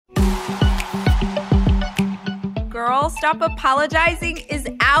Girl Stop Apologizing is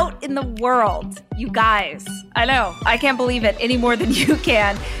out in the world. You guys, I know, I can't believe it any more than you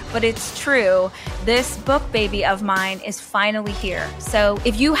can, but it's true. This book baby of mine is finally here. So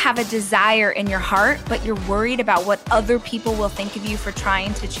if you have a desire in your heart, but you're worried about what other people will think of you for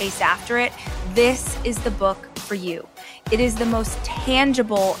trying to chase after it, this is the book for you. It is the most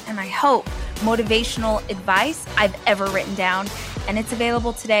tangible and I hope motivational advice I've ever written down. And it's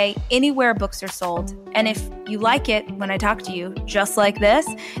available today anywhere books are sold. And if you like it when I talk to you just like this,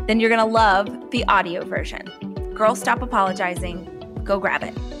 then you're going to love the audio version. Girl Stop Apologizing. Go grab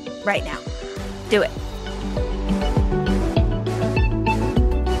it right now. Do it.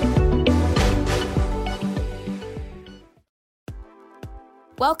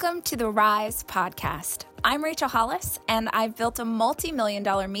 Welcome to the Rise podcast. I'm Rachel Hollis, and I've built a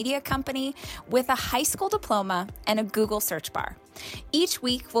multi-million-dollar media company with a high school diploma and a Google search bar. Each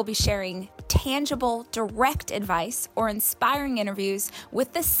week, we'll be sharing tangible, direct advice or inspiring interviews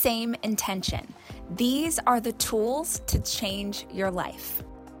with the same intention. These are the tools to change your life.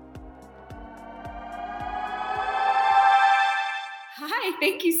 Hi,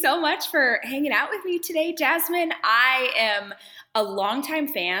 thank you so much for hanging out with me today, Jasmine. I am a longtime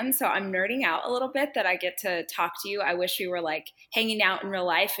fan, so I'm nerding out a little bit that I get to talk to you. I wish we were like hanging out in real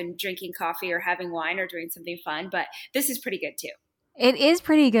life and drinking coffee or having wine or doing something fun, but this is pretty good too. It is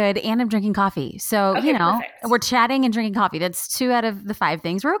pretty good, and I'm drinking coffee. So, Okay, perfect. We're chatting and drinking coffee. That's 2 out of the 5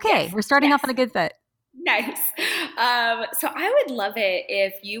 things. We're okay. Yes, We're starting yes. off on a good foot. Nice. So I would love it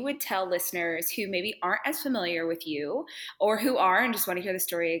if you would tell listeners who maybe aren't as familiar with you or who are and just want to hear the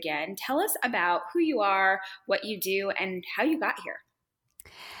story again, tell us about who you are, what you do, and how you got here.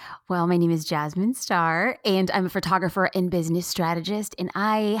 Well, my name is Jasmine Starr, and I'm a photographer and business strategist, and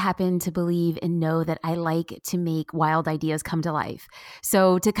I happen to believe and know that I like to make wild ideas come to life.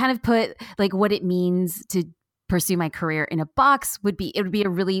 So to kind of put like what it means to pursue my career in a box would be a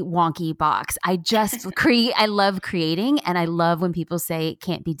really wonky box. I just I love creating, and I love when people say it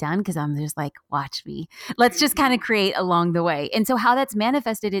can't be done because I'm just like, watch me. Let's just kind of create along the way. And so how that's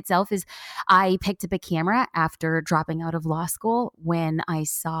manifested itself is I picked up a camera after dropping out of law school when I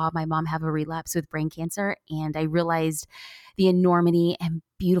saw my mom have a relapse with brain cancer, and I realized the enormity and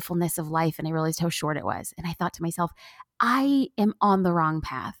beautifulness of life, and I realized how short it was. And I thought to myself, I am on the wrong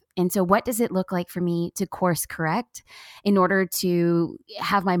path. And so what does it look like for me to course correct in order to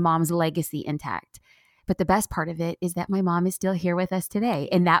have my mom's legacy intact? But the best part of it is that my mom is still here with us today.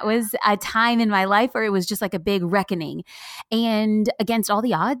 And that was a time in my life where it was just like a big reckoning. And against all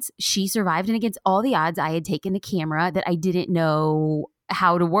the odds, she survived. And against all the odds, I had taken a camera that I didn't know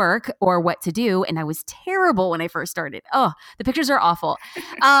how to work or what to do. And I was terrible when I first started. Oh, the pictures are awful.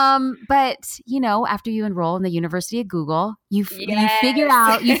 But after you enroll in the University of Google, you figure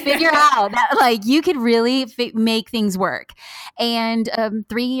out that like you could really make things work. And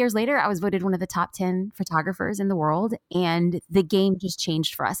 3 years later, I was voted one of the top 10 photographers in the world. And the game just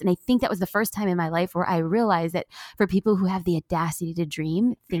changed for us. And I think that was the first time in my life where I realized that for people who have the audacity to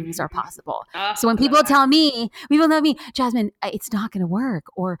dream, things are possible. So when people tell me, Jasmine, it's not going to work,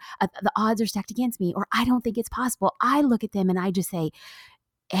 or the odds are stacked against me, or I don't think it's possible, I look at them and I just say,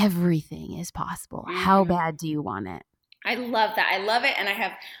 everything is possible. How bad do you want it? I love that. I love it. And I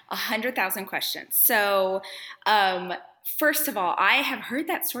have 100,000 questions. So, first of all, I have heard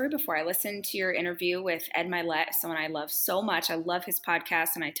that story before. I listened to your interview with Ed Milet, someone I love so much. I love his podcast,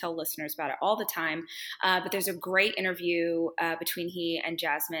 and I tell listeners about it all the time. But there's a great interview between he and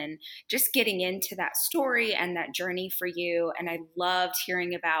Jasmine, just getting into that story and that journey for you. And I loved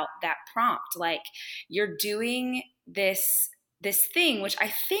hearing about that prompt. Like, you're doing this thing, which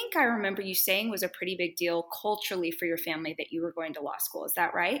I think I remember you saying was a pretty big deal culturally for your family, that you were going to law school. Is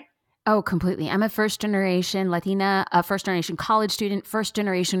that right? Oh, completely. I'm a first-generation Latina, a first-generation college student,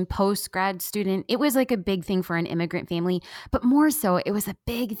 first-generation post-grad student. It was like a big thing for an immigrant family, but more so, it was a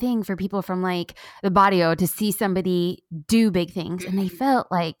big thing for people from like the barrio to see somebody do big things. And they felt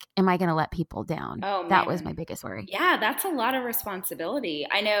like, am I going to let people down? Oh, that was my biggest worry. Yeah, that's a lot of responsibility.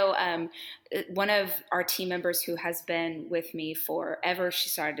 I know one of our team members who has been with me forever, she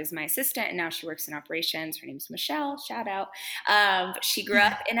started as my assistant and now she works in operations. Her name's Michelle, shout out. She grew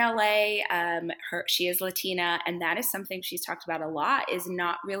up in LA. She is Latina, and that is something she's talked about a lot, is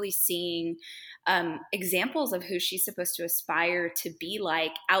not really seeing examples of who she's supposed to aspire to be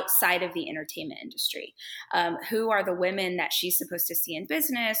like outside of the entertainment industry. Who are the women that she's supposed to see in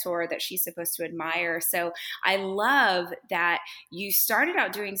business or that she's supposed to admire? So I love that you started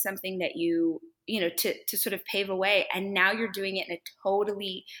out doing something that to sort of pave a way, and now you're doing it in a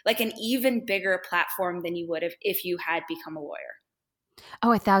totally like an even bigger platform than you would have if you had become a lawyer. Oh,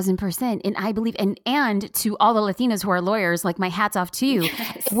 1,000%. And I believe, and to all the Latinas who are lawyers, like my hat's off to you.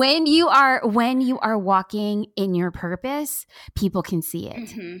 Yes. When you are walking in your purpose, people can see it.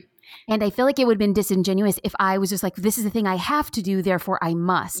 Mm-hmm. And I feel like it would have been disingenuous if I was just like, this is the thing I have to do, therefore I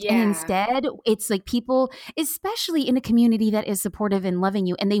must. Yeah. And instead, it's like people, especially in a community that is supportive and loving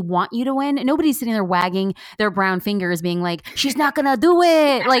you and they want you to win. Nobody's sitting there wagging their brown fingers being like, she's not going to do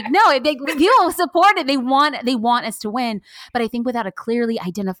it. Like, no, people support it. They want us to win. But I think without a clearly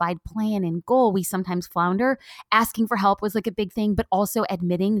identified plan and goal, we sometimes flounder. Asking for help was like a big thing, but also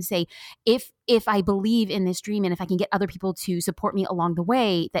admitting, say, if I believe in this dream and if I can get other people to support me along the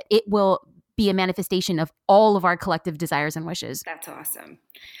way, that it will be a manifestation of all of our collective desires and wishes. That's awesome.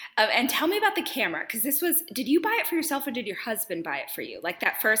 And tell me about the camera, because did you buy it for yourself or did your husband buy it for you? Like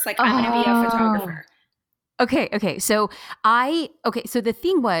that first, like, I'm going to be a photographer. Okay. So the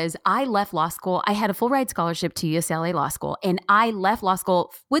thing was, I left law school. I had a full ride scholarship to UCLA Law School, and I left law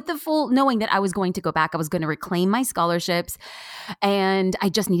school with the full knowing that I was going to go back. I was going to reclaim my scholarships, and I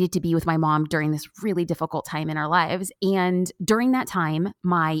just needed to be with my mom during this really difficult time in our lives. And during that time,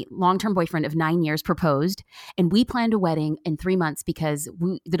 my long-term boyfriend of 9 years proposed, and we planned a wedding in 3 months because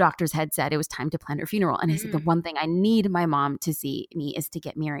the doctors had said it was time to plan her funeral. And I said, the one thing I need my mom to see me is to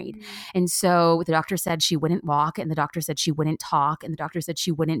get married. And so the doctor said she wouldn't walk, and the doctor said she wouldn't talk, and the doctor said she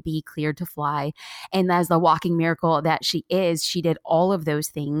wouldn't be cleared to fly. And as the walking miracle that she is, she did all of those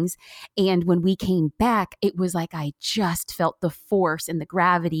things. And when we came back, it was like I just felt the force and the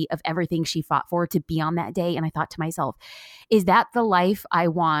gravity of everything she fought for to be on that day. And I thought to myself, is that the life I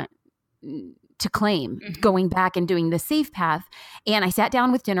want to claim, going back and doing the safe path? And I sat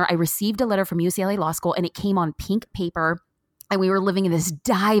down with dinner. I received a letter from UCLA Law School, and it came on pink paper. And we were living in this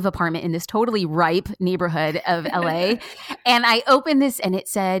dive apartment in this totally ripe neighborhood of LA. And I opened this and it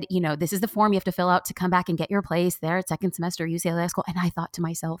said, this is the form you have to fill out to come back and get your place there at second semester UCLA Law School. And I thought to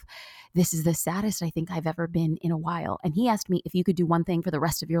myself, this is the saddest I think I've ever been in a while. And he asked me, if you could do one thing for the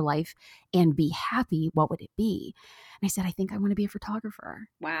rest of your life and be happy, what would it be? And I said, I think I want to be a photographer.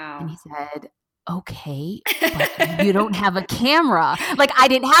 Wow. And he said, okay, but you don't have a camera. Like, I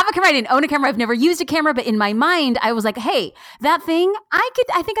didn't have a camera. I didn't own a camera. I've never used a camera. But in my mind, I was like, hey, that thing, I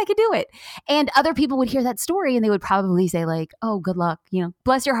think I could do it. And other people would hear that story and they would probably say like, oh, good luck.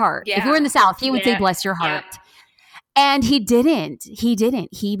 Bless your heart. Yeah. If you were in the South, he would say, bless your heart. Yeah. And he didn't. He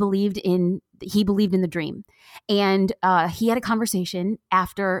believed in the dream. And he had a conversation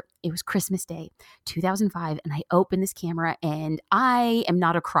after it was Christmas Day, 2005. And I opened this camera, and I am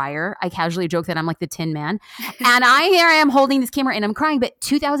not a crier. I casually joke that I'm like the Tin Man. And here I am holding this camera and I'm crying. But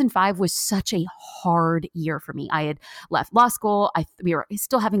 2005 was such a hard year for me. I had left law school. We were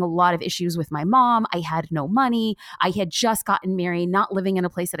still having a lot of issues with my mom. I had no money. I had just gotten married, not living in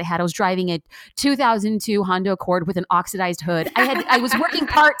a place that I had. I was driving a 2002 Honda Accord with an oxidized hood. I was working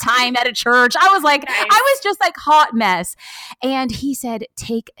part-time at a church. I was like, nice. I was just like hot mess. And he said,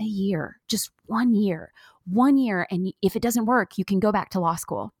 take a year, just 1 year. And if it doesn't work, you can go back to law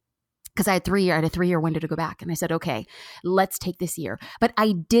school. Because I had a 3-year window to go back. And I said, okay, let's take this year. But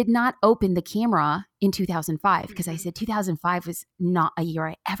I did not open the camera in 2005 because I said 2005 was not a year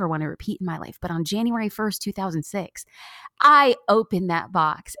I ever want to repeat in my life. But on January 1st, 2006, I opened that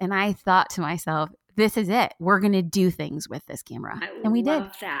box and I thought to myself, this is it. We're going to do things with this camera. And we did. I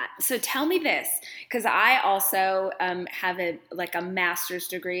love that. So tell me this, because I also have a master's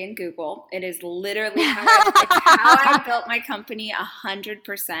degree in Google. It is literally how I built my company 100%.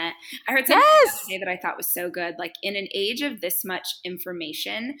 I heard something the other day that I thought was so good. Like, in an age of this much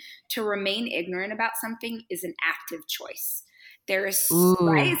information, to remain ignorant about something is an active choice. There's,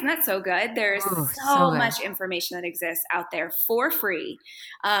 right? Isn't that so good? There's so much information that exists out there for free.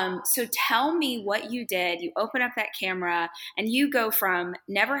 So tell me what you did. You open up that camera and you go from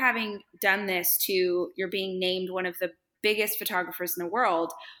never having done this to you're being named one of the biggest photographers in the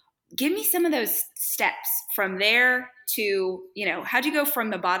world. Give me some of those steps from there to, how'd you go from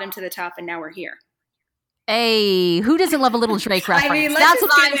the bottom to the top and now we're here? Hey, who doesn't love a little Drake reference? That's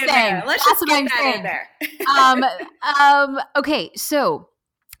what I'm saying. Let's just get that in there. Okay, so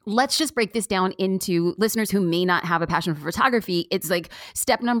let's just break this down into listeners who may not have a passion for photography. It's like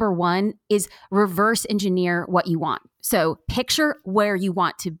step number 1 is reverse engineer what you want. So picture where you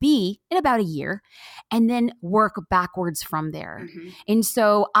want to be in about a year and then work backwards from there. Mm-hmm. And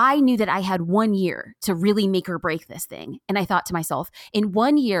so I knew that I had 1 year to really make or break this thing. And I thought to myself, in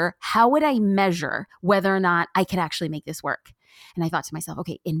 1 year, how would I measure whether or not I could actually make this work? And I thought to myself,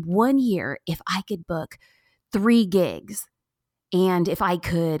 okay, in 1 year, if I could book 3 gigs, and if I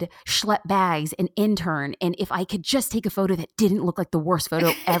could schlep bags and intern, and if I could just take a photo that didn't look like the worst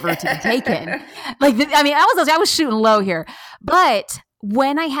photo ever to be taken. I was shooting low here. But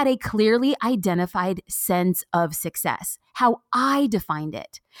when I had a clearly identified sense of success, how I defined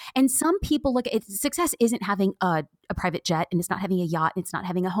it. And some people look at it, success isn't having a private jet, and it's not having a yacht, and it's not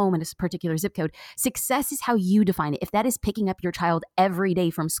having a home in a particular zip code. Success is how you define it. If that is picking up your child every day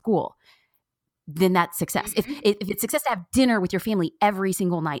from school, then that's success. If it's success to have dinner with your family every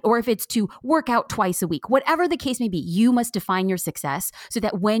single night, or if it's to work out twice a week, whatever the case may be, you must define your success so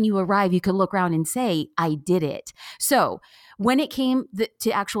that when you arrive, you can look around and say, I did it. So when it came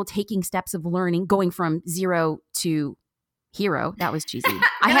to actual taking steps of learning, going from zero to hero, that was cheesy.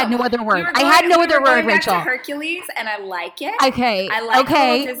 I had no other word. I had no other word, Rachel. Back to Hercules, and I like it. Okay. I like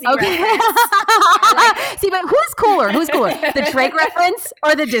okay. the Disney reference. Like See, but who's cooler? The Drake reference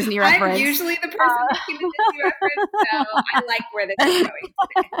or the Disney reference? I'm usually the person making the Disney reference, so I like where this is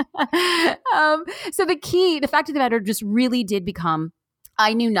going today. So the fact of the matter just really did become,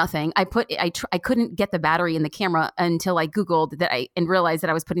 I knew nothing. I couldn't get the battery in the camera until I Googled that and realized that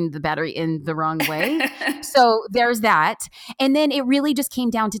I was putting the battery in the wrong way. So there's that. And then it really just came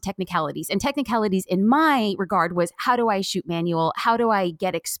down to technicalities. And technicalities in my regard was, how do I shoot manual? How do I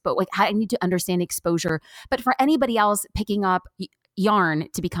get exposed? Like, I need to understand exposure. But for anybody else picking up yarn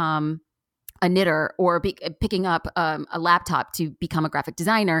to become a knitter or picking up a laptop to become a graphic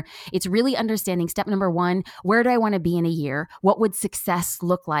designer, it's really understanding step number one, where do I want to be in a year? What would success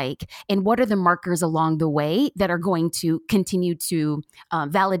look like? And what are the markers along the way that are going to continue to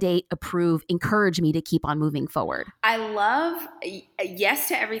validate, approve, encourage me to keep on moving forward? I love yes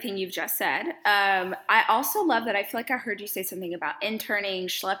to everything you've just said. I also love that I feel like I heard you say something about interning,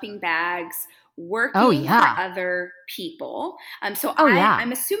 schlepping bags, working for other people.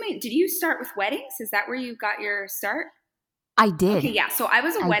 I'm assuming, did you start with weddings? Is that where you got your start? I did. Okay, yeah. So I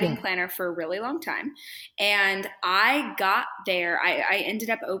was a wedding planner for a really long time. And I got there. I ended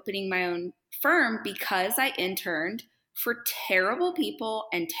up opening my own firm because I interned for terrible people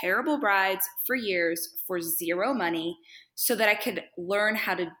and terrible brides for years for zero money so that I could learn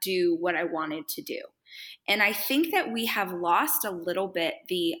how to do what I wanted to do. And I think that we have lost a little bit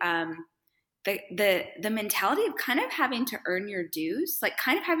the mentality of kind of having to earn your dues, like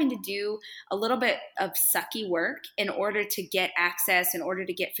kind of having to do a little bit of sucky work in order to get access, in order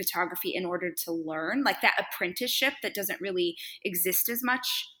to get photography, in order to learn, like that apprenticeship that doesn't really exist as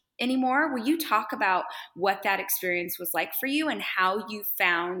much anymore. Will you talk about what that experience was like for you and how you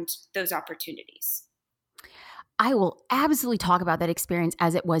found those opportunities? I will absolutely talk about that experience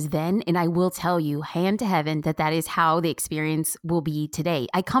as it was then. And I will tell you, hand to heaven, that is how the experience will be today.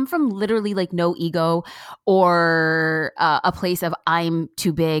 I come from literally like no ego or a place of I'm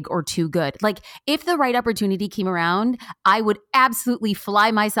too big or too good. Like if the right opportunity came around, I would absolutely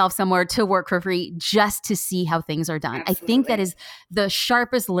fly myself somewhere to work for free just to see how things are done. Absolutely. I think that is the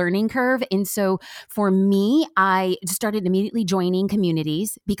sharpest learning curve. And so for me, I started immediately joining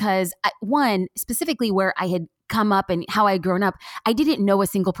communities because one, specifically where I had come up and how I had grown up, I didn't know a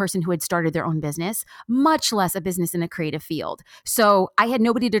single person who had started their own business, much less a business in a creative field. So I had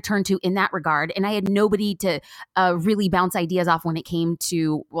nobody to turn to in that regard. And I had nobody to really bounce ideas off when it came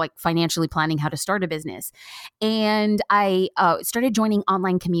to like financially planning how to start a business. And I started joining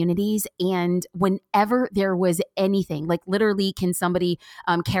online communities. And whenever there was anything, like literally, can somebody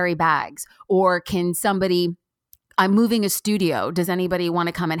carry bags, or can somebody, I'm moving a studio, does anybody want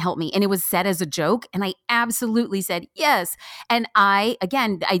to come and help me? And it was said as a joke. And I absolutely said yes. And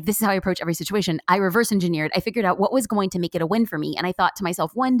this is how I approach every situation. I reverse engineered. I figured out what was going to make it a win for me. And I thought to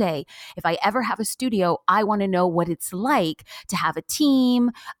myself, one day, if I ever have a studio, I want to know what it's like to have a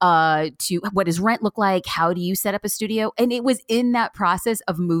team, to what does rent look like? How do you set up a studio? And it was in that process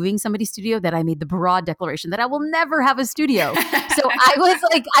of moving somebody's studio that I made the broad declaration that I will never have a studio. So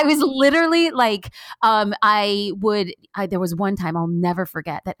I was literally like, there was one time I'll never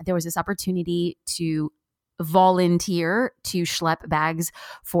forget that there was this opportunity to volunteer to schlep bags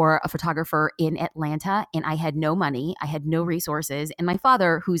for a photographer in Atlanta. And I had no money. I had no resources. And my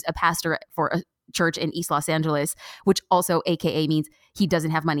father, who's a pastor for a church in East Los Angeles, which also AKA means he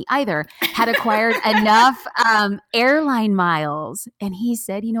doesn't have money either, had acquired enough airline miles. And he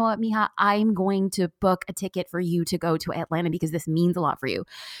said, you know what, Mija, I'm going to book a ticket for you to go to Atlanta because this means a lot for you.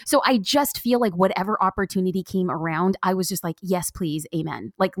 So I just feel like whatever opportunity came around, I was just like, yes, please.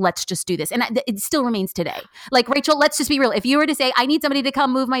 Amen. Like, let's just do this. And it still remains today. Like, Rachel, let's just be real. If you were to say, I need somebody to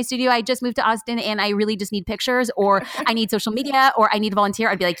come move my studio, I just moved to Austin and I really just need pictures, or I need social media, or I need to volunteer,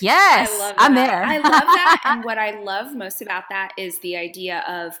 I'd be like, yes, I'm there. I love that. And what I love most about that is the idea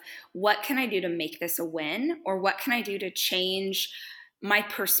of what can I do to make this a win, or what can I do to change my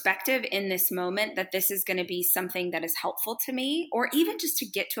perspective in this moment, that this is going to be something that is helpful to me, or even just to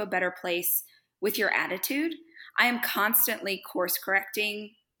get to a better place with your attitude. I am constantly course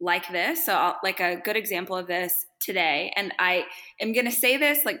correcting like this. So like a good example of this today, and I am going to say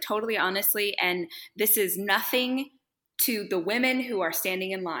this like totally honestly, and this is nothing to the women who are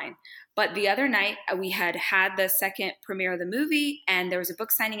standing in line. But the other night we had the second premiere of the movie, and there was a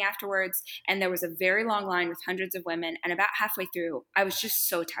book signing afterwards, and there was a very long line with hundreds of women. And about halfway through, I was just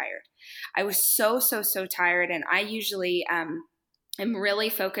so tired. I was so tired. And I usually am really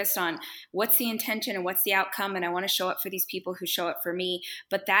focused on what's the intention and what's the outcome. And I want to show up for these people who show up for me.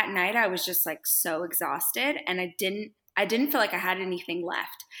 But that night I was just like so exhausted, and I didn't feel like I had anything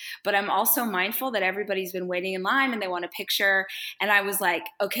left. But I'm also mindful that everybody's been waiting in line and they want a picture. And I was like,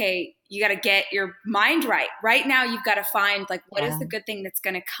 okay, you got to get your mind right. Right now, you've got to find like, what is the good thing that's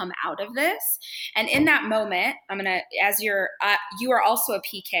going to come out of this? And in that moment, I'm going to, you are also a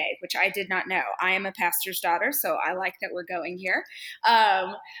PK, which I did not know. I am a pastor's daughter, so I like that we're going here.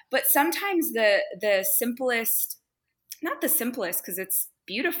 But sometimes the simplest, not the simplest because it's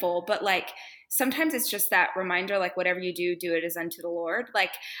beautiful, but like sometimes it's just that reminder, like whatever you do, do it as unto the Lord.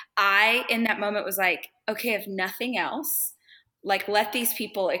 Like I, in that moment was like, okay, if nothing else, like let these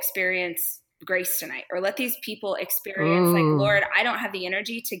people experience grace tonight, or let these people experience like, Lord, I don't have the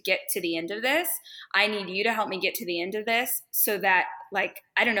energy to get to the end of this. I need you to help me get to the end of this so that like,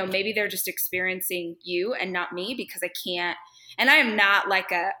 I don't know, maybe they're just experiencing you and not me, because I can't. And I'm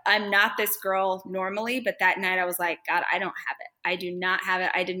not this girl normally, but that night I was like, God, I don't have it. I do not have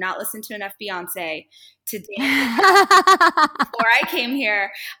it. I did not listen to enough Beyonce to dance before I came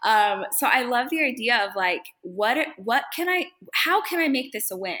here. So I love the idea of like, how can I make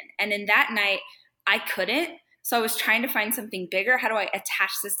this a win? And in that night I couldn't. So I was trying to find something bigger. How do I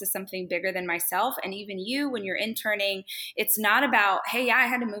attach this to something bigger than myself? And even you, when you're interning, it's not about, hey, yeah, I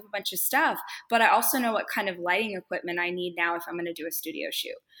had to move a bunch of stuff, but I also know what kind of lighting equipment I need now if I'm going to do a studio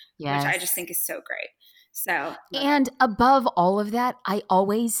shoot, which I just think is so great. So, and above all of that, I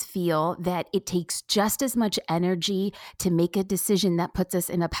always feel that it takes just as much energy to make a decision that puts us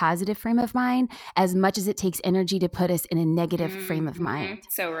in a positive frame of mind as much as it takes energy to put us in a negative frame of mind.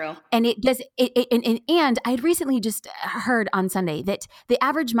 So real. And it does. And I'd recently just heard on Sunday that the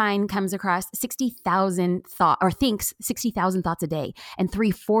average mind comes across 60,000 thinks 60,000 thoughts a day, and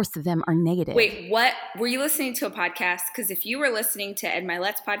 3/4 of them are negative. Wait, what? Were you listening to a podcast? Because if you were listening to Ed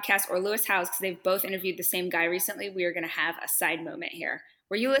Milet's podcast or Lewis Howes, because they've both interviewed the same guy recently, we are going to have a side moment here.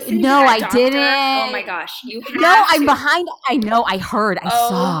 Were you listening to that doctor? Didn't. Oh my gosh. I'm behind. I know. I heard. I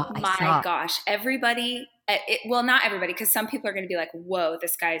saw. Oh my gosh. Everybody, well, not everybody, because some people are going to be like, whoa,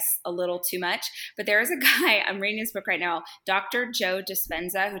 this guy's a little too much. But there is a guy, I'm reading his book right now, Dr. Joe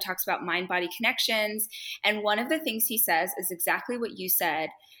Dispenza, who talks about mind-body connections. And one of the things he says is exactly what you said.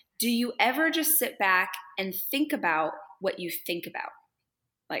 Do you ever just sit back and think about what you think about?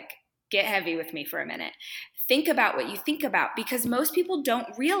 Like, get heavy with me for a minute. Think about what you think about, because most people don't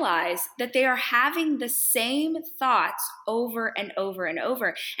realize that they are having the same thoughts over and over and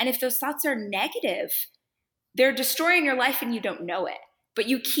over. And if those thoughts are negative, they're destroying your life and you don't know it, but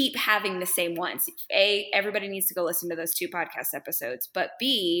you keep having the same ones. A, everybody needs to go listen to those 2 podcast episodes. But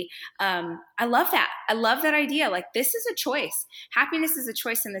B, I love that. I love that idea. Like, this is a choice. Happiness is a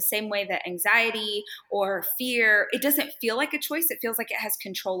choice in the same way that anxiety or fear, it doesn't feel like a choice. It feels like it has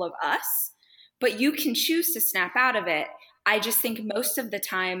control of us, but you can choose to snap out of it. I just think most of the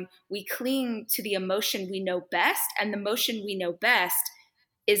time we cling to the emotion we know best, and the emotion we know best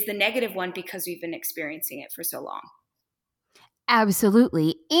is the negative one because we've been experiencing it for so long.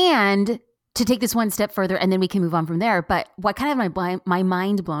 Absolutely. And to take this one step further, and then we can move on from there, but what kind of my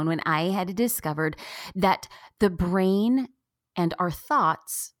mind blown when I had discovered that the brain and our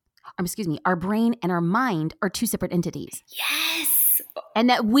thoughts, our brain and our mind are 2 separate entities. Yes. And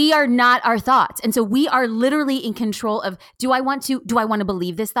that we are not our thoughts. And so we are literally in control of, do I want to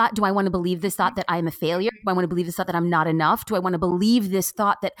believe this thought? Do I want to believe this thought that I'm a failure? Do I want to believe this thought that I'm not enough? Do I want to believe this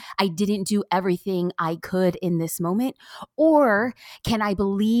thought that I didn't do everything I could in this moment? Or can I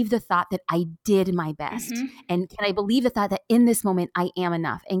believe the thought that I did my best? Mm-hmm. And can I believe the thought that in this moment I am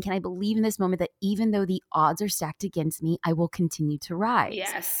enough? And can I believe in this moment that even though the odds are stacked against me, I will continue to rise?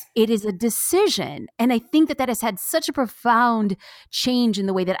 Yes. It is a decision. And I think that has had such a profound change in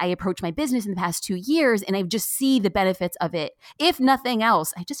the way that I approach my business in the past 2 years. And I just see the benefits of it. If nothing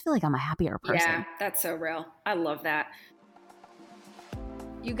else, I just feel like I'm a happier person. Yeah, that's so real. I love that.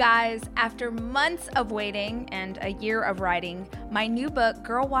 You guys, after months of waiting and a year of writing, my new book,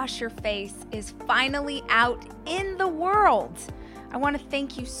 Girl Wash Your Face, is finally out in the world. I want to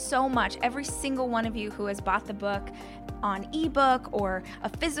thank you so much, every single one of you who has bought the book on ebook or a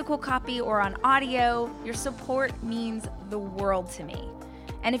physical copy or on audio. Your support means the world to me.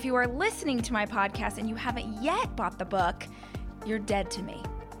 And if you are listening to my podcast and you haven't yet bought the book, you're dead to me.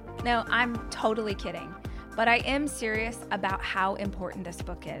 No, I'm totally kidding. But I am serious about how important this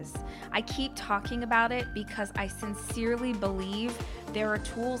book is. I keep talking about it because I sincerely believe there are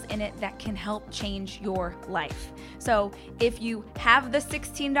tools in it that can help change your life. So if you have the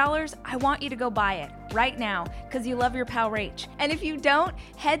 $16, I want you to go buy it right now because you love your pal Rach. And if you don't,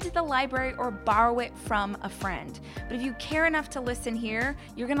 head to the library or borrow it from a friend. But if you care enough to listen here,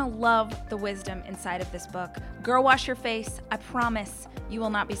 you're gonna love the wisdom inside of this book. Girl, wash your face. I promise you will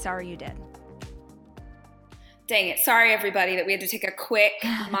not be sorry you did. Dang it. Sorry, everybody, that we had to take a quick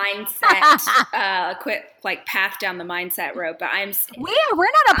mindset, a quick path down the mindset road. But we're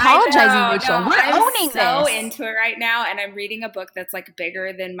not apologizing, Rachel. No, we're owning this. I'm so into it right now. And I'm reading a book that's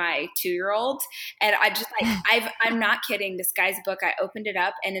bigger than my 2-year-old. And I just I'm not kidding. This guy's book, I opened it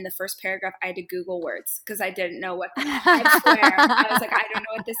up and in the first paragraph, I had to Google words because I didn't know what, I swear. I was like, I don't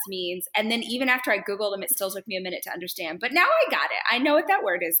know what this means. And then even after I Googled them, it still took me a minute to understand. But now I got it. I know what that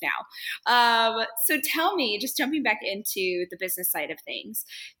word is now. So tell me, just jumping back into the business side of things,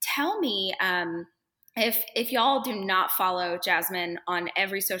 tell me, if y'all do not follow Jasmine on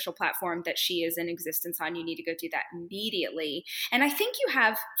every social platform that she is in existence on, you need to go do that immediately. And I think you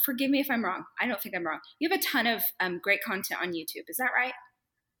have, forgive me if I'm wrong, I don't think I'm wrong, you have a ton of great content on YouTube. Is that right?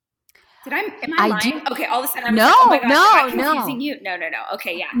 Am I lying? Do. Okay, all of a sudden I'm no, like, oh my gosh, no, am I confusing you? No.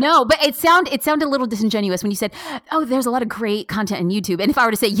 Okay, yeah. No, but it sounded a little disingenuous when you said, "Oh, there's a lot of great content on YouTube." And if I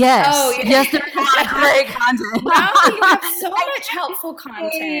were to say, "Yes, yes, there's a lot of great content." No, you have so much helpful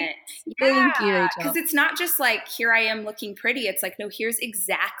content. Thank you, Rachel. Because it's not just here I am looking pretty. It's no, here's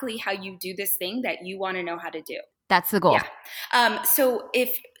exactly how you do this thing that you want to know how to do. That's the goal. Yeah.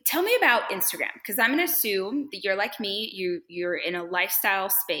 Tell me about Instagram, because I'm going to assume that you're like me, you're in a lifestyle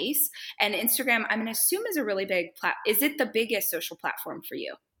space, and Instagram, I'm going to assume, is a really big is it the biggest social platform for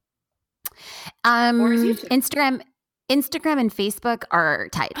you? Or is YouTube? Instagram and Facebook are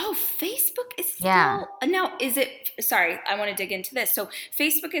tied. Oh, Facebook is still now. Is it? Sorry, I want to dig into this. So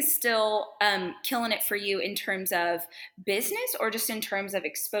Facebook is still killing it for you in terms of business, or just in terms of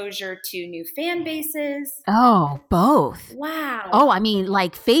exposure to new fan bases? Oh, both. Wow. Oh, I mean,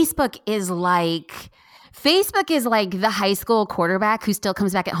 Facebook is like the high school quarterback who still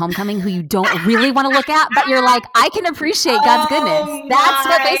comes back at homecoming, who you don't really want to look at, but you're like, I can appreciate God's goodness. That's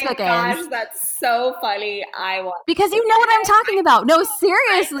what Facebook is. That's so funny. Because you know what I'm talking about. No,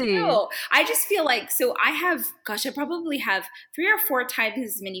 seriously. I just feel I probably have 3 or 4 times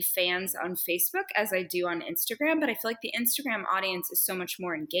as many fans on Facebook as I do on Instagram, but I feel like the Instagram audience is so much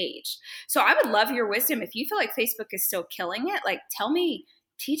more engaged. So I would love your wisdom. If you feel like Facebook is still killing it,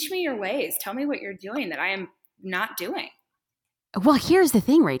 teach me your ways. Tell me what you're doing that I am not doing. Well, here's the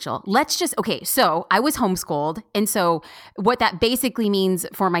thing, Rachel. So I was homeschooled. And so what that basically means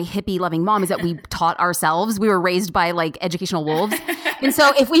for my hippie loving mom is that we taught ourselves. We were raised by educational wolves. And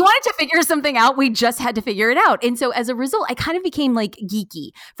so if we wanted to figure something out, we just had to figure it out. And so as a result, I kind of became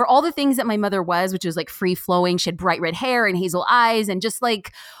geeky for all the things that my mother was, which was free flowing. She had bright red hair and hazel eyes and just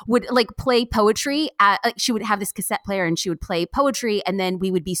would play poetry. She would have this cassette player and she would play poetry. And then we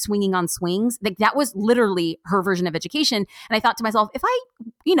would be swinging on swings. That was literally her version of education. And I thought to myself, if I,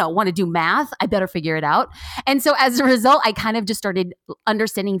 want to do math, I better figure it out. And so as a result, I kind of just started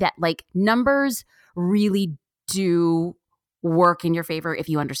understanding that numbers really do work in your favor if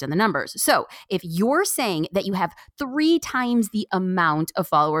you understand the numbers. So if you're saying that you have 3 times the amount of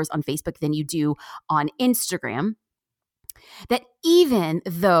followers on Facebook than you do on Instagram, that even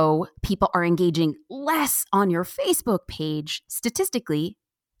though people are engaging less on your Facebook page, statistically,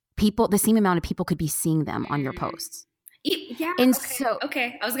 the same amount of people could be seeing them on your posts. Yeah. And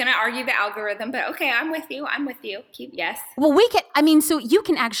okay. I was going to argue the algorithm, but okay, I'm with you. Yes. Well, so you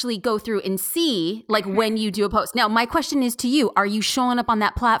can actually go through and see when you do a post. Now, my question is to you, are you showing up on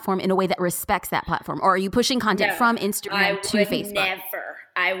that platform in a way that respects that platform? Or are you pushing content from Instagram to Facebook?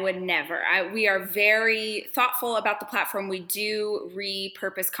 I would never. We are very thoughtful about the platform. We do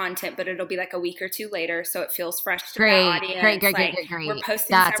repurpose content, but it'll be a week or 2 later, so it feels fresh to the audience. Great. We're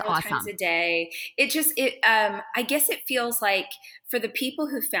posting several times a day. I guess it feels like for the people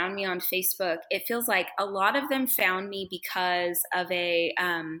who found me on Facebook, it feels like a lot of them found me because of a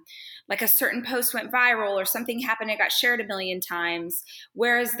certain post went viral or something happened and got shared a million times.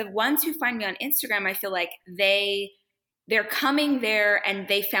 Whereas the ones who find me on Instagram, I feel like they're coming there and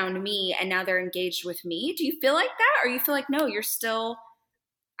they found me and now they're engaged with me. Do you feel like that? Or you feel like, no, you're still,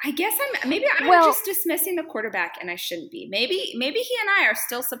 I'm just dismissing the quarterback and I shouldn't be. Maybe he and I are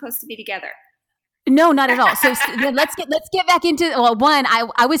still supposed to be together. No, not at all. So let's get back into, well, one,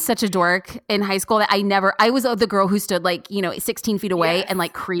 I was such a dork in high school that I was the girl who stood 16 feet away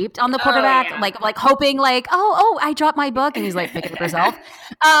and creeped on the quarterback, like hoping I dropped my book, and he's like, pick it up yourself.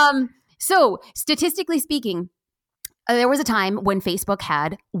 So statistically speaking, there was a time when Facebook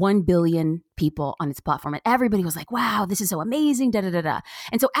had 1 billion people on its platform, and everybody was like, wow, this is so amazing, da da da da.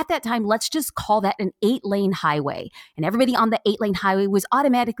 And so at that time, let's just call that an 8-lane highway. And everybody on the 8-lane highway was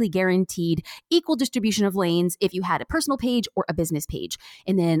automatically guaranteed equal distribution of lanes if you had a personal page or a business page.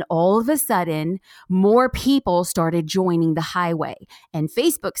 And then all of a sudden, more people started joining the highway. And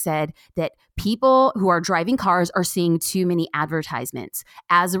Facebook said that people who are driving cars are seeing too many advertisements.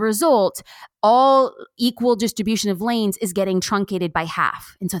 As a result, all equal distribution of lanes is getting truncated by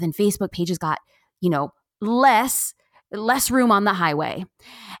half. And so then Facebook pages got, less room on the highway.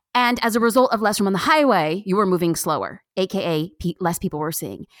 And as a result of less room on the highway, you were moving slower, AKA less people were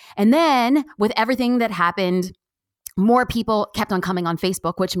seeing. And then with everything that happened, more people kept on coming on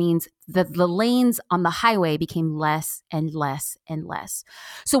Facebook, which means that the lanes on the highway became less and less and less.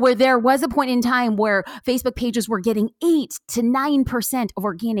 So where there was a point in time where Facebook pages were getting 8 to 9% of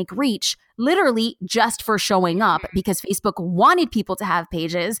organic reach, literally just for showing up, because Facebook wanted people to have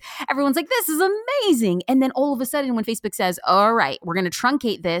pages, everyone's like, this is amazing. And then all of a sudden, when Facebook says, all right, we're going to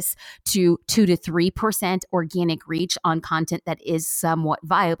truncate this to 2 to 3% organic reach on content that is somewhat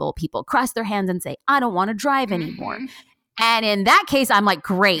viable, people cross their hands and say, I don't want to drive anymore. And in that case, I'm like,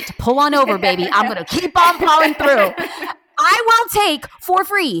 great, pull on over, baby. I'm going to keep on plowing through. I will take for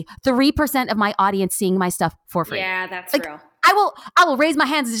free 3% of my audience seeing my stuff for free. Yeah, that's real. I will raise my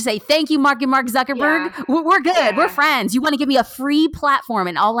hands and just say, thank you, Mark Zuckerberg. Yeah. We're good. Yeah. We're friends. You want to give me a free platform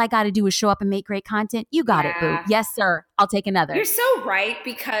and all I got to do is show up and make great content? You got it, boo. Yes, sir. I'll take another. You're so right,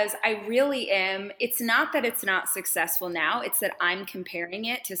 because I really am. It's not that it's not successful now. It's that I'm comparing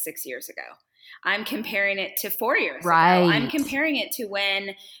it to 6 years ago. I'm comparing it to 4 years ago. I'm comparing it to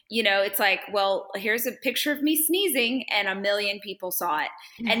when, it's like, well, here's a picture of me sneezing and 1 million people saw it.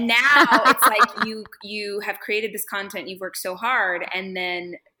 And now it's like you have created this content, you've worked so hard, and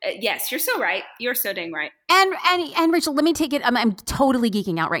then yes, you're so right. You're so dang right. And Rachel, let me take it. I'm totally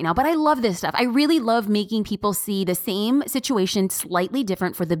geeking out right now, but I love this stuff. I really love making people see the same situation slightly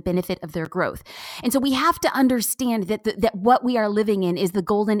different for the benefit of their growth. And so we have to understand that what we are living in is the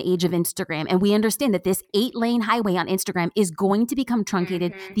golden age of Instagram. And we understand that this 8-lane highway on Instagram is going to become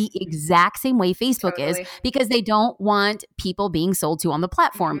truncated the exact same way Facebook is, because they don't want people being sold to on the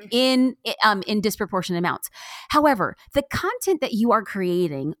platform in disproportionate amounts. However, the content that you are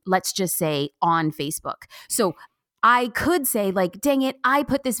creating, let's just say on Facebook. So I could say dang it, I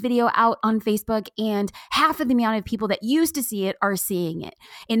put this video out on Facebook and half of the amount of people that used to see it are seeing it.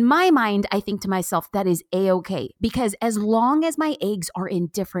 In my mind, I think to myself, that is A-okay, because as long as my eggs are in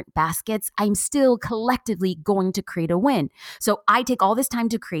different baskets, I'm still collectively going to create a win. So I take all this time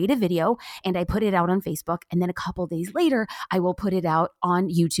to create a video and I put it out on Facebook. And then a couple days later, I will put it out on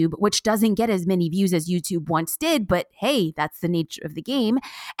YouTube, which doesn't get as many views as YouTube once did. But hey, that's the nature of the game.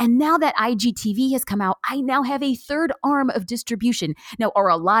 And now that IGTV has come out, I now have a third arm of distribution. Now, are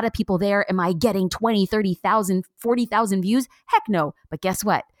a lot of people there? Am I getting 20, 30,000, 40,000 views? Heck no. But guess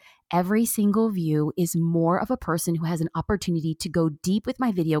what? Every single view is more of a person who has an opportunity to go deep with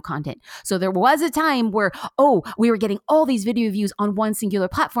my video content. So there was a time where, we were getting all these video views on one singular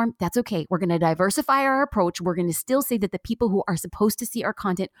platform. That's okay. We're going to diversify our approach. We're going to still say that the people who are supposed to see our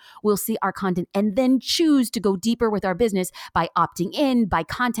content will see our content and then choose to go deeper with our business by opting in, by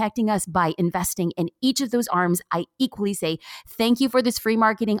contacting us, by investing in each of those arms. I equally say, thank you for this free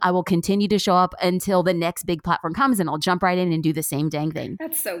marketing. I will continue to show up until the next big platform comes and I'll jump right in and do the same dang thing.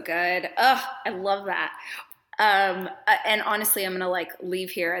 That's so good. Oh, I love that. And honestly, I'm going to leave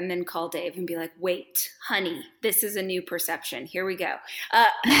here and then call Dave and be like, wait, honey, this is a new perception. Here we go.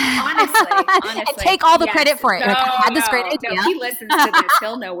 Honestly. And take all the credit for it. I had this great idea. No, he listens to this.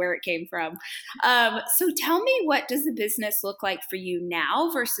 He'll know where it came from. So tell me, what does the business look like for you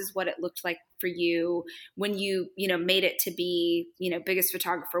now versus what it looked like for you when you made it to be, biggest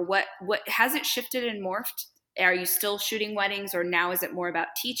photographer? What has it shifted and morphed? Are you still shooting weddings, or now is it more about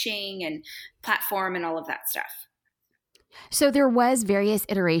teaching and platform and all of that stuff? So there was various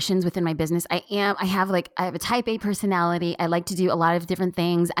iterations within my business. I have a type A personality. I like to do a lot of different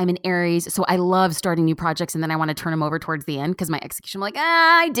things. I'm an Aries, so I love starting new projects and then I want to turn them over towards the end because my execution, I'm like,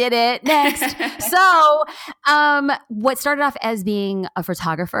 I did it, next. So what started off as being a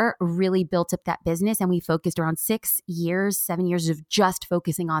photographer really built up that business, and we focused around 7 years of just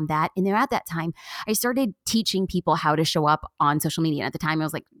focusing on that. And then at that time, I started teaching people how to show up on social media. And at the time, it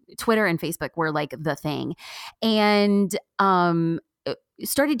was Twitter and Facebook were the thing. And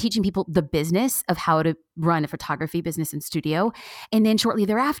started teaching people the business of how to run a photography business and studio. And then shortly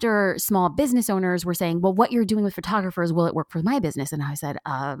thereafter, small business owners were saying, well, what you're doing with photographers, will it work for my business? And I said,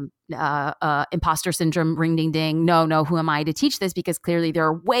 imposter syndrome, ring, ding, ding. No, who am I to teach this? Because clearly there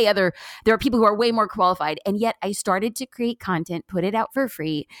are people who are way more qualified. And yet I started to create content, put it out for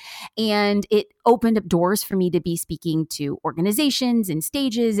free. And it opened up doors for me to be speaking to organizations and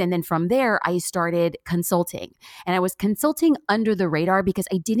stages. And then from there, I started consulting. And I was consulting under the radar because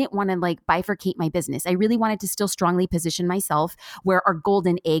I didn't want to like bifurcate my business. I really wanted to still strongly position myself where our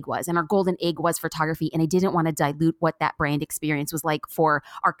golden egg was. And our golden egg was photography. And I didn't want to dilute what that brand experience was like for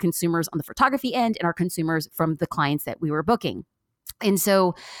our consumers on the photography end and our consumers from the clients that we were booking. And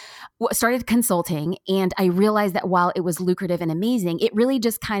so started consulting, and I realized that while it was lucrative and amazing, it really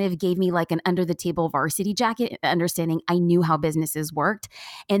just kind of gave me like an under the table varsity jacket, understanding I knew how businesses worked.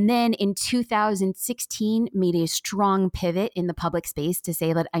 And then in 2016, made a strong pivot in the public space to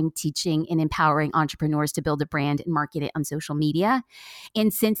say that I'm teaching and empowering entrepreneurs to build a brand and market it on social media.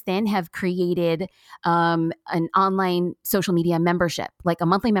 And since then have created an online social media membership, like a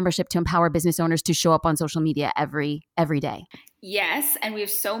monthly membership to empower business owners to show up on social media every day. Yes. And we have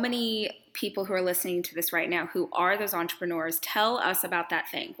so many people who are listening to this right now who are those entrepreneurs. Tell us about that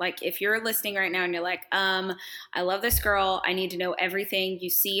thing. Like if you're listening right now and you're like, I love this girl. I need to know everything. You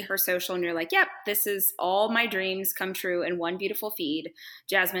see her social and you're like, yep, this is all my dreams come true in one beautiful feed.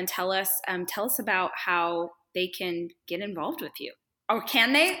 Jasmine, tell us about how they can get involved with you. Or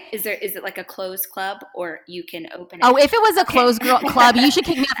can they? Is it like a closed club, or you can open it? Oh, if it was a closed club, you should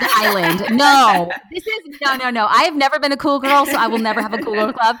kick me off the island. No. No. I have never been a cool girl, so I will never have a cool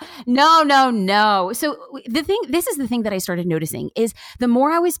girl club. No. So this is the thing that I started noticing is the more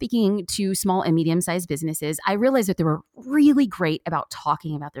I was speaking to small and medium-sized businesses, I realized that they were really great about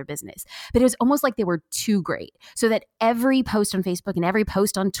talking about their business, but it was almost like they were too great. So that every post on Facebook and every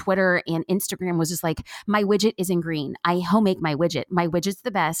post on Twitter and Instagram was just like, my widget is in green. I home make my widget. My widget's the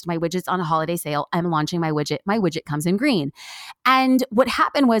best. My widget's on a holiday sale. I'm launching my widget. My widget comes in green. And what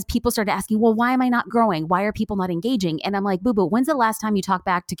happened was people started asking, well, why am I not growing? Why are people not engaging? And I'm like, boo-boo, when's the last time you talked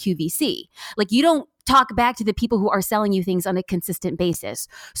back to QVC? Like you don't talk back to the people who are selling you things on a consistent basis.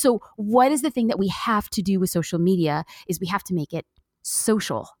 So what is the thing that we have to do with social media is we have to make it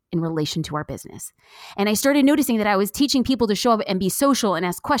social in relation to our business. And I started noticing that I was teaching people to show up and be social and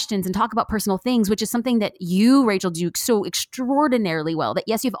ask questions and talk about personal things, which is something that you, Rachel, do so extraordinarily well. That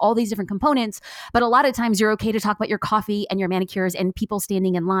yes, you have all these different components, but a lot of times you're okay to talk about your coffee and your manicures and people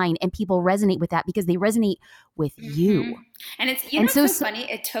standing in line, and people resonate with that because they resonate with you. And it's so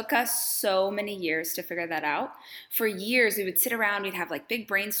funny. It took us so many years to figure that out. For years, we would sit around, we'd have like big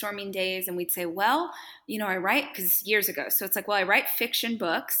brainstorming days, and we'd say, well, I write, because years ago. So it's like, well, I write fiction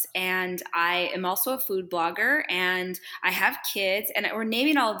books, and I am also a food blogger, and I have kids, and we're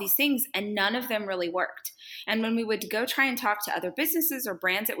naming all of these things, and none of them really worked. And when we would go try and talk to other businesses or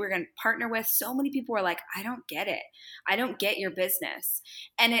brands that we were going to partner with, so many people were like, I don't get it. I don't get your business.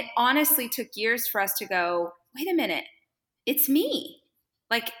 And it honestly took years for us to go, wait a minute. It's me.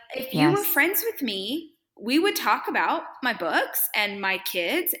 Like if you were friends with me, we would talk about my books and my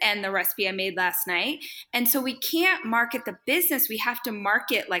kids and the recipe I made last night. And so we can't market the business. We have to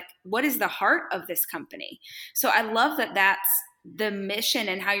market like what is the heart of this company. So I love that that's the mission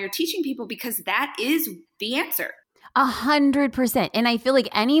and how you're teaching people, because that is the answer. 100%. And I feel like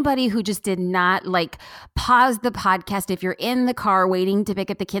anybody who just did not like pause the podcast, if you're in the car waiting to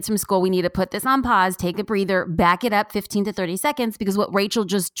pick up the kids from school, we need to put this on pause, take a breather, back it up 15 to 30 seconds, because what Rachel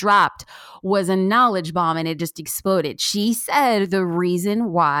just dropped was a knowledge bomb and it just exploded. She said the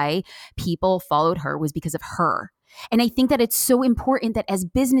reason why people followed her was because of her. And I think that it's so important that as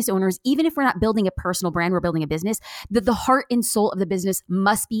business owners, even if we're not building a personal brand, we're building a business, that the heart and soul of the business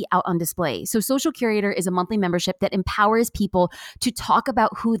must be out on display. So Social Curator is a monthly membership that empowers people to talk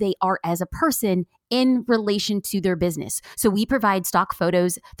about who they are as a person in relation to their business. So we provide stock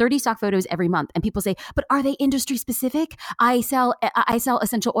photos, 30 stock photos every month. And people say, but are they industry specific? I sell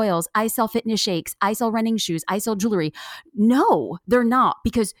essential oils. I sell fitness shakes. I sell running shoes. I sell jewelry. No, they're not,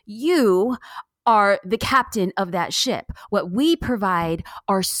 because you are the captain of that ship. What we provide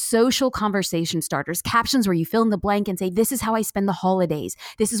are social conversation starters, captions where you fill in the blank and say, this is how I spend the holidays.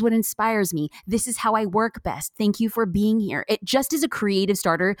 This is what inspires me. This is how I work best. Thank you for being here. It just is a creative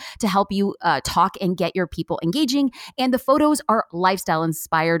starter to help you talk and get your people engaging. And the photos are lifestyle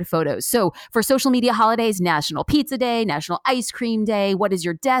inspired photos. So for social media holidays, National Pizza Day, National Ice Cream Day, what does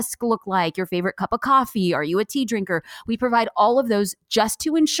your desk look like? Your favorite cup of coffee? Are you a tea drinker? We provide all of those just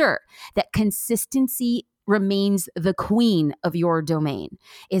to ensure that consistency remains the queen of your domain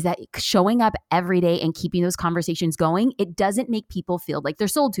is that showing up every day and keeping those conversations going, it doesn't make people feel like they're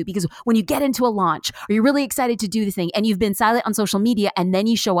sold to. Because when you get into a launch or you're really excited to do this thing and you've been silent on social media and then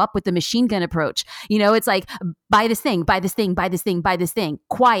you show up with the machine gun approach, it's like, buy this thing, buy this thing, buy this thing, buy this thing,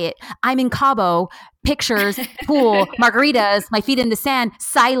 quiet. I'm in Cabo, pictures, pool, margaritas, my feet in the sand,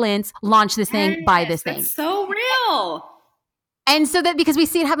 silence, launch this thing, buy this thing. That's so real. And so that because we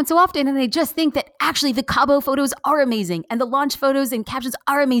see it happen so often and they just think that actually the Cabo photos are amazing and the launch photos and captions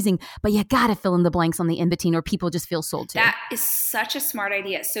are amazing, but you got to fill in the blanks on the in-between or people just feel sold to. That is such a smart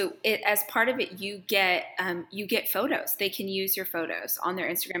idea. So as part of it, you get photos. They can use your photos on their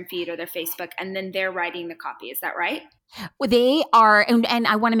Instagram feed or their Facebook, and then they're writing the copy. Is that right? They are, and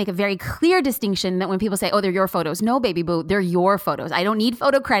I want to make a very clear distinction that when people say, oh, they're your photos. No, baby boo, they're your photos. I don't need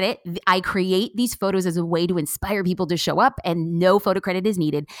photo credit. I create these photos as a way to inspire people to show up, and no photo credit is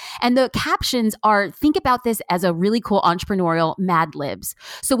needed. And the captions are, think about this as a really cool entrepreneurial Mad Libs.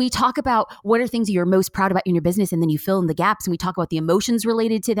 So we talk about what are things you're most proud about in your business, and then you fill in the gaps, and we talk about the emotions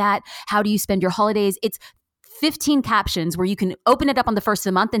related to that. How do you spend your holidays? It's 15 captions where you can open it up on the first of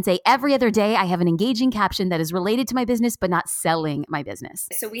the month and say, every other day I have an engaging caption that is related to my business, but not selling my business.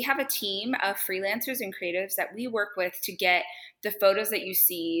 So we have a team of freelancers and creatives that we work with to get the photos that you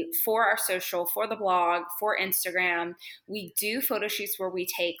see for our social, for the blog, for Instagram. We do photo shoots where we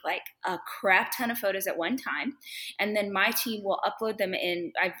take like a crap ton of photos at one time. And then my team will upload them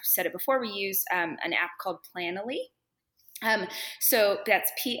in, I've said it before, we use an app called Planoly. So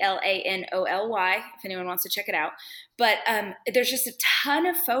that's Planoly, if anyone wants to check it out. But there's just a ton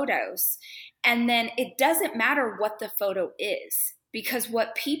of photos. And then it doesn't matter what the photo is, because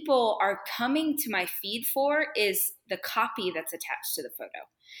what people are coming to my feed for is the copy that's attached to the photo.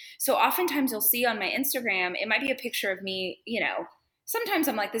 So oftentimes you'll see on my Instagram, it might be a picture of me, sometimes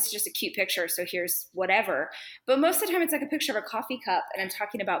I'm like, this is just a cute picture, so here's whatever. But most of the time it's like a picture of a coffee cup and I'm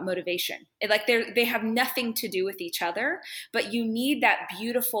talking about motivation. They have nothing to do with each other, but you need that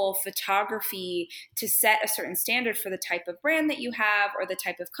beautiful photography to set a certain standard for the type of brand that you have or the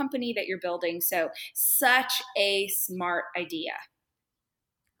type of company that you're building. So such a smart idea.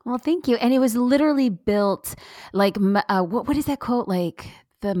 Well, thank you. And it was literally built like, what is that quote? Like,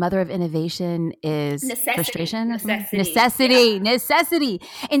 the mother of innovation is necessity. Frustration. Necessity. Necessity.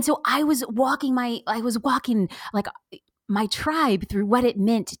 And so I was walking like my tribe through what it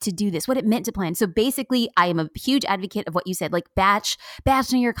meant to do this, what it meant to plan. So basically, I am a huge advocate of what you said, like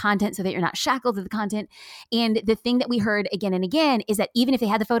batching your content so that you're not shackled to the content. And the thing that we heard again and again is that even if they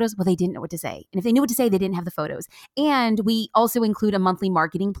had the photos, well, they didn't know what to say. And if they knew what to say, they didn't have the photos. And we also include a monthly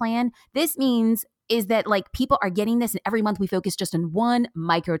marketing plan. This means is that like people are getting this, and every month we focus just on one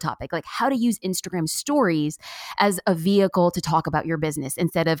micro topic, like how to use Instagram stories as a vehicle to talk about your business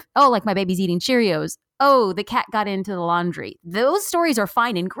instead of, oh, like my baby's eating Cheerios. Oh, the cat got into the laundry. Those stories are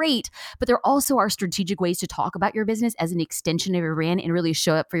fine and great, but there also are strategic ways to talk about your business as an extension of your brand and really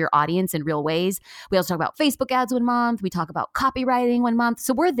show up for your audience in real ways. We also talk about Facebook ads one month. We talk about copywriting one month.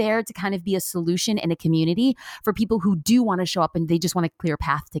 So we're there to kind of be a solution and a community for people who do want to show up and they just want a clear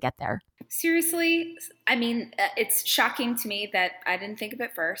path to get there. Seriously, I mean, it's shocking to me that I didn't think of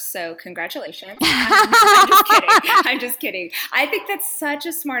it first. So congratulations. I'm just kidding. I think that's such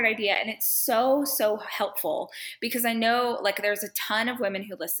a smart idea. And it's so, so helpful because I know like there's a ton of women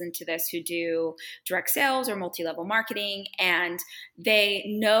who listen to this who do direct sales or multi-level marketing, and they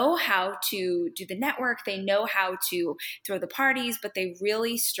know how to do the network. They know how to throw the parties, but they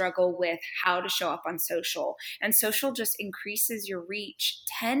really struggle with how to show up on social. And social just increases your reach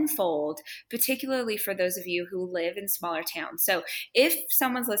tenfold, particularly for those of you who live in smaller towns. So if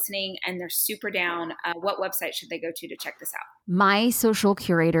someone's listening and they're super down, what website should they go to check this out?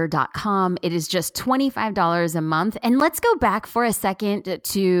 mysocialcurator.com. It is just $25 a month. And let's go back for a second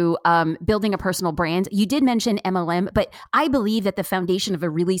to building a personal brand. You did mention MLM, but I believe that the foundation of a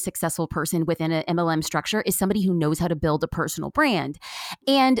really successful person within an MLM structure is somebody who knows how to build a personal brand.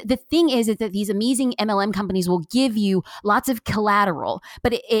 And the thing is that these amazing MLM companies will give you lots of collateral,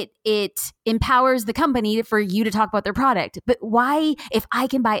 but it empowers the company for you to talk about their product. But why, if I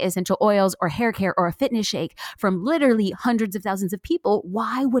can buy essential oils or hair care or a fitness shake from literally hundreds of thousands of people,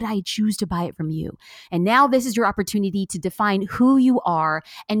 why would I choose to buy it from you? And now this is your opportunity to define who you are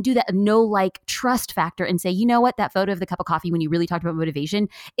and do that know, like, trust factor and say, you know what, that photo of the cup of coffee when you really talked about motivation,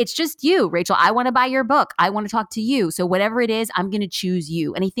 it's just you, Rachel. I want to buy your book. I want to talk to you. So whatever it is, I'm going to choose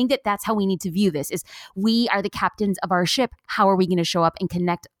you. And I think that that's how we need to view this is we are the captains of our ship. How are we going to show up and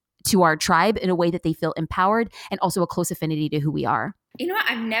connect to our tribe in a way that they feel empowered and also a close affinity to who we are? You know what?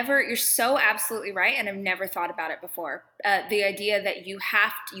 You're so absolutely right. And I've never thought about it before. The idea that you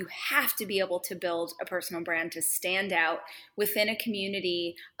have to be able to build a personal brand to stand out within a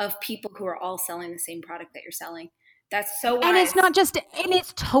community of people who are all selling the same product that you're selling. That's so wise. And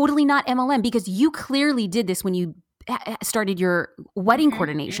it's totally not MLM, because you clearly did this when you started your wedding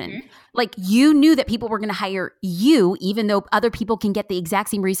coordination. Like, you knew that people were going to hire you, even though other people can get the exact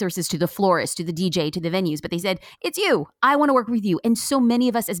same resources to the florist, to the DJ, to the venues. But they said, it's you. I want to work with you. And so many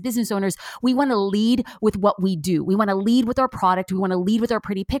of us as business owners, we want to lead with what we do. We want to lead with our product. We want to lead with our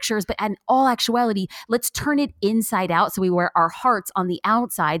pretty pictures. But in all actuality, let's turn it inside out. So we wear our hearts on the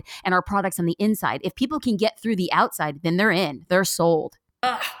outside and our products on the inside. If people can get through the outside, then they're in. They're sold.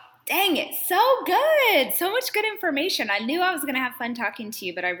 Dang it. So good. So much good information. I knew I was going to have fun talking to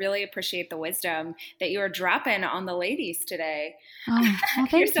you, but I really appreciate the wisdom that you are dropping on the ladies today. Oh, well,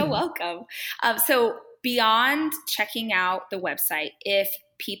 You're so welcome. So beyond checking out the website, if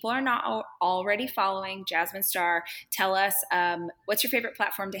people are not already following Jasmine Star, tell us what's your favorite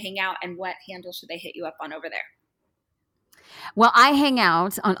platform to hang out, and what handle should they hit you up on over there? Well, I hang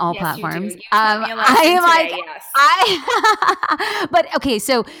out on all platforms. But okay,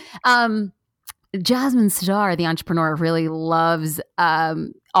 so Jasmine Star, the entrepreneur, really loves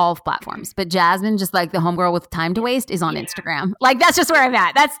all platforms. But Jasmine, just like the homegirl with time to waste, is on Instagram. Like, that's just where I'm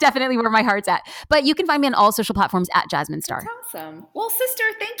at. That's definitely where my heart's at. But you can find me on all social platforms at Jasmine Star. That's awesome. Well, sister,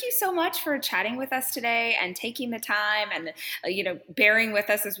 thank you so much for chatting with us today and taking the time and bearing with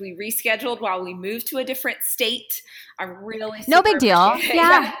us as we rescheduled while we moved to a different state. I really no big deal.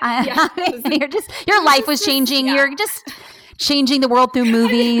 Yeah. Your life was changing. Yeah. You're just changing the world through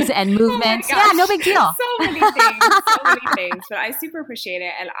movies and movements. Oh, yeah, no big deal. So many things. But I super appreciate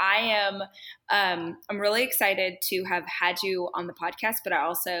it. And I'm really excited to have had you on the podcast, but I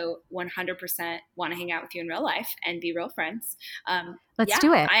also 100% want to hang out with you in real life and be real friends. Let's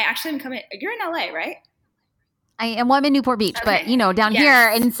do it. I actually am coming. You're in LA, right? I am. Well, I'm in Newport Beach, but down here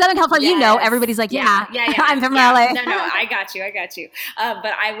in Southern California, everybody's like, I'm from LA. No, I got you.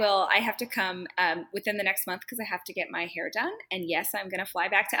 But I have to come within the next month because I have to get my hair done. And yes, I'm going to fly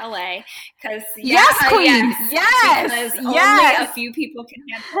back to LA because queen. Because only a few people can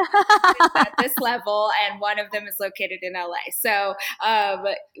handle it at this level, and one of them is located in LA. So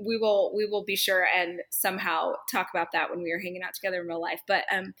we will be sure and somehow talk about that when we are hanging out together in real life. But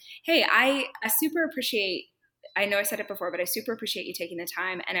hey, I super appreciate. I know I said it before, but I super appreciate you taking the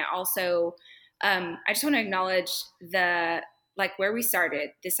time. And I also, I just want to acknowledge where we started,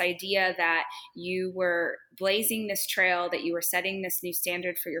 this idea that you were blazing this trail, that you were setting this new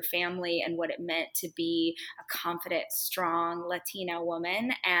standard for your family and what it meant to be a confident, strong Latina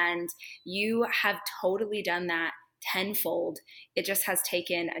woman. And you have totally done that tenfold. It just has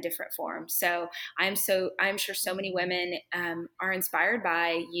taken a different form. So I'm sure so many women are inspired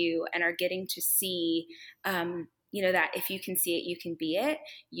by you and are getting to see, that if you can see it, you can be it.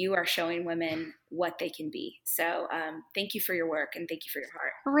 You are showing women what they can be. So thank you for your work and thank you for your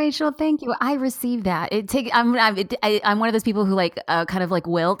heart. Rachel, thank you. I received that. I'm one of those people who kind of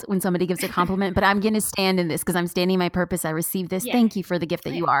wilt when somebody gives a compliment, but I'm going to stand in this because I'm standing in my purpose. I received this. Yeah. Thank you for the gift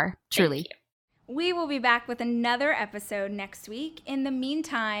that you are. Truly. We will be back with another episode next week. In the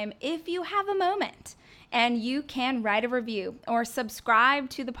meantime, if you have a moment and you can write a review or subscribe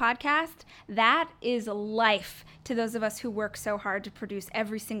to the podcast, that is life to those of us who work so hard to produce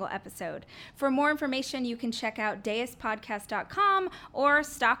every single episode. For more information, you can check out daispodcast.com or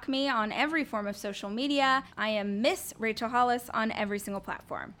stalk me on every form of social media. I am Miss Rachel Hollis on every single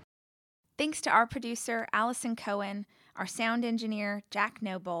platform. Thanks to our producer, Allison Cohen, our sound engineer, Jack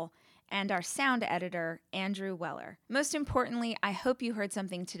Noble, and our sound editor, Andrew Weller. Most importantly, I hope you heard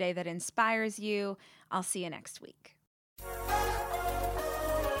something today that inspires you. I'll see you next week.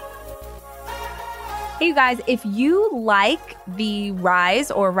 Hey, you guys, if you like the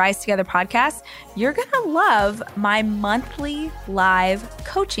Rise or Rise Together podcast, you're going to love my monthly live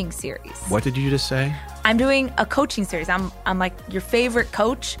coaching series. What did you just say? I'm doing a coaching series. I'm like your favorite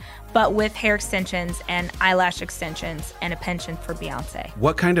coach, but with hair extensions and eyelash extensions and a penchant for Beyonce.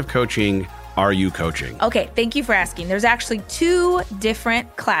 What kind of coaching are you coaching? Okay, thank you for asking. There's actually 2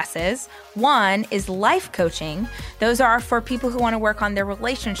 different classes. One is life coaching. Those are for people who want to work on their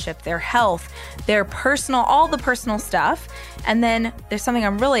relationship, their health, their personal, all the personal stuff. And then there's something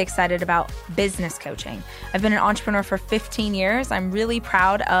I'm really excited about, business coaching. I've been an entrepreneur for 15 years. I'm really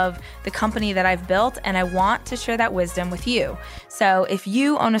proud of the company that I've built, and I want to share that wisdom with you. So if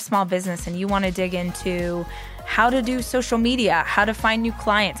you own a small business and you want to dig into how to do social media, how to find new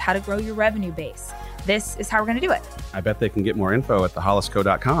clients, how to grow your revenue base, this is how we're going to do it. I bet they can get more info at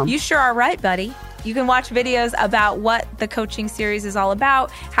thehollisco.com. You sure are right, buddy. You can watch videos about what the coaching series is all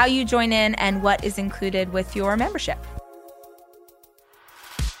about, how you join in, and what is included with your membership.